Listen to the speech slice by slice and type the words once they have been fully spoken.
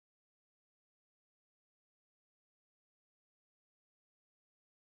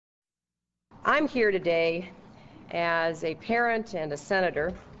I'm here today as a parent and a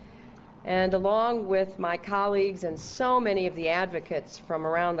senator, and along with my colleagues and so many of the advocates from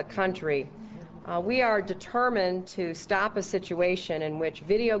around the country, we are determined to stop a situation in which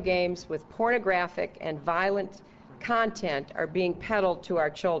video games with pornographic and violent content are being peddled to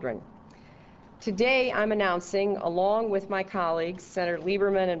our children. Today I'm announcing, along with my colleagues, Senator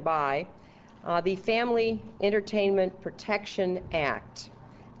Lieberman and Bai, the Family Entertainment Protection Act.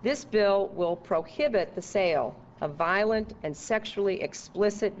 This bill will prohibit the sale of violent and sexually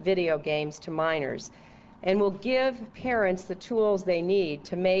explicit video games to minors and will give parents the tools they need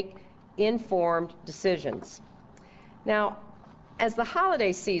to make informed decisions. Now, as the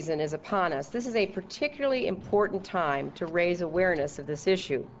holiday season is upon us, this is a particularly important time to raise awareness of this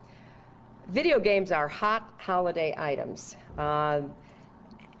issue. Video games are hot holiday items, and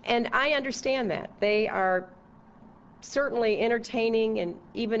I understand that. They are certainly entertaining and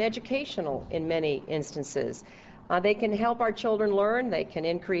even educational in many instances. They can help our children learn, they can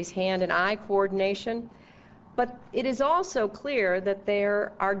increase hand and eye coordination, but it is also clear that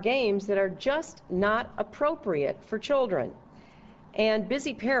there are games that are just not appropriate for children. And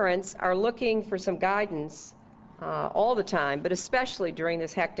busy parents are looking for some guidance all the time, but especially during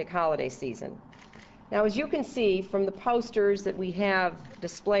this hectic holiday season. Now, as you can see from the posters that we have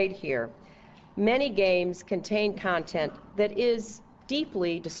displayed here, many games contain content that is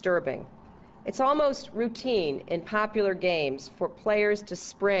deeply disturbing. It's almost routine in popular games for players to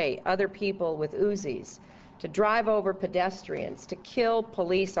spray other people with Uzis, to drive over pedestrians, to kill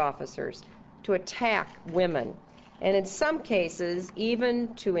police officers, to attack women, and in some cases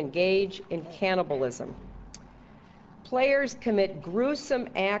even to engage in cannibalism. Players commit gruesome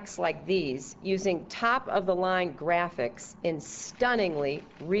acts like these using top-of-the-line graphics in stunningly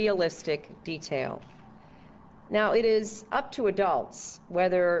realistic detail. Now, it is up to adults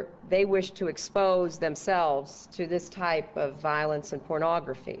whether they wish to expose themselves to this type of violence and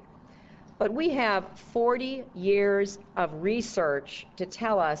pornography. But we have 40 years of research to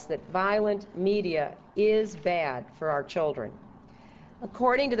tell us that violent media is bad for our children.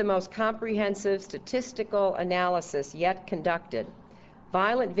 According to the most comprehensive statistical analysis yet conducted,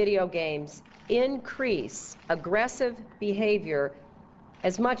 violent video games increase aggressive behavior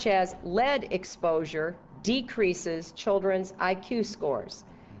as much as lead exposure decreases children's IQ scores.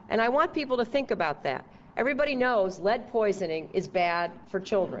 And I want people to think about that. Everybody knows lead poisoning is bad for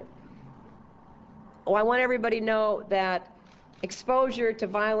children. Oh, I want everybody to know that exposure to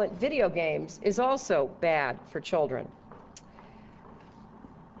violent video games is also bad for children.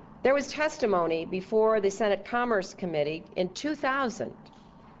 There was testimony before the Senate Commerce Committee in 2000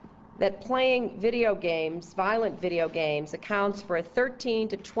 that playing video games, violent video games, accounts for a 13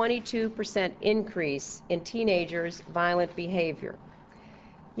 to 22% increase in teenagers' violent behavior.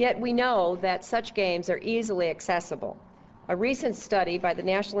 Yet we know that such games are easily accessible. A recent study by the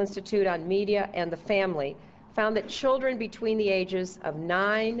National Institute on Media and the Family found that children between the ages of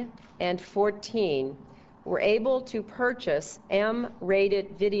 9 and 14 were able to purchase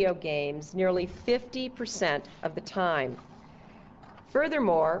M-rated video games nearly 50% of the time.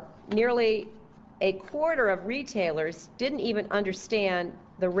 Furthermore, nearly a quarter of retailers didn't even understand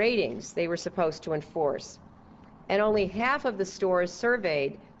the ratings they were supposed to enforce, and only half of the stores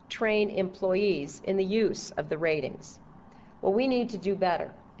surveyed train employees in the use of the ratings. Well, we need to do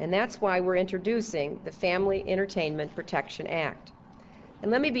better, and that's why we're introducing the Family Entertainment Protection Act. And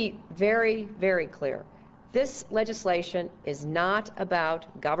let me be very, very clear. This legislation is not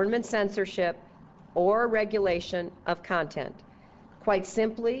about government censorship or regulation of content. Quite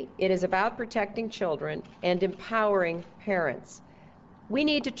simply, it is about protecting children and empowering parents. We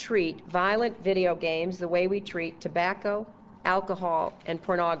need to treat violent video games the way we treat tobacco, alcohol, and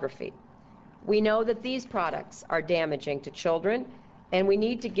pornography. We know that these products are damaging to children, and we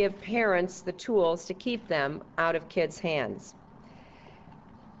need to give parents the tools to keep them out of kids' hands.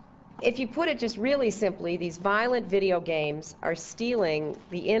 If you put it just really simply, these violent video games are stealing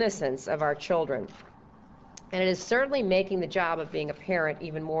the innocence of our children. And it is certainly making the job of being a parent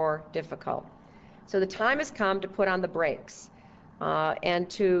even more difficult. So the time has come to put on the brakes and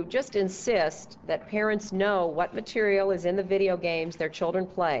to just insist that parents know what material is in the video games their children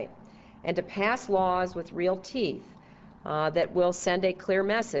play, and to pass laws with real teeth that will send a clear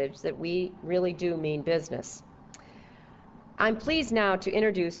message that we really do mean business. I'm pleased now to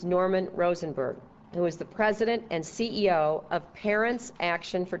introduce Norman Rosenberg, who is the President and CEO of Parents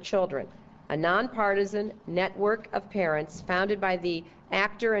Action for Children, a nonpartisan network of parents founded by the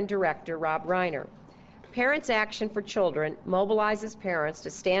actor and director Rob Reiner. Parents Action for Children mobilizes parents to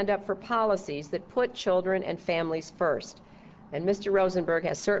stand up for policies that put children and families first. And Mr. Rosenberg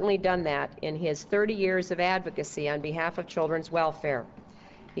has certainly done that in his 30 years of advocacy on behalf of children's welfare.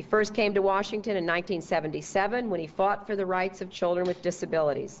 He first came to Washington in 1977 when he fought for the rights of children with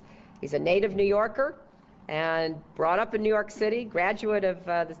disabilities. He's a native New Yorker and brought up in New York City, graduate of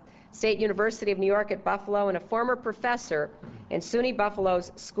the State University of New York at Buffalo, and a former professor in SUNY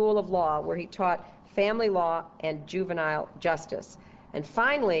Buffalo's School of Law, where he taught family law and juvenile justice. And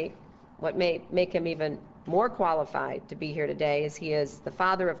finally, what may make him even more qualified to be here today is he is the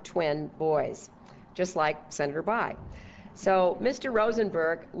father of twin boys, just like Senator Bayh. So Mr.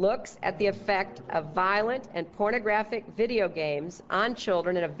 Rosenberg looks at the effect of violent and pornographic video games on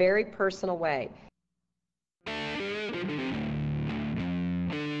children in a very personal way.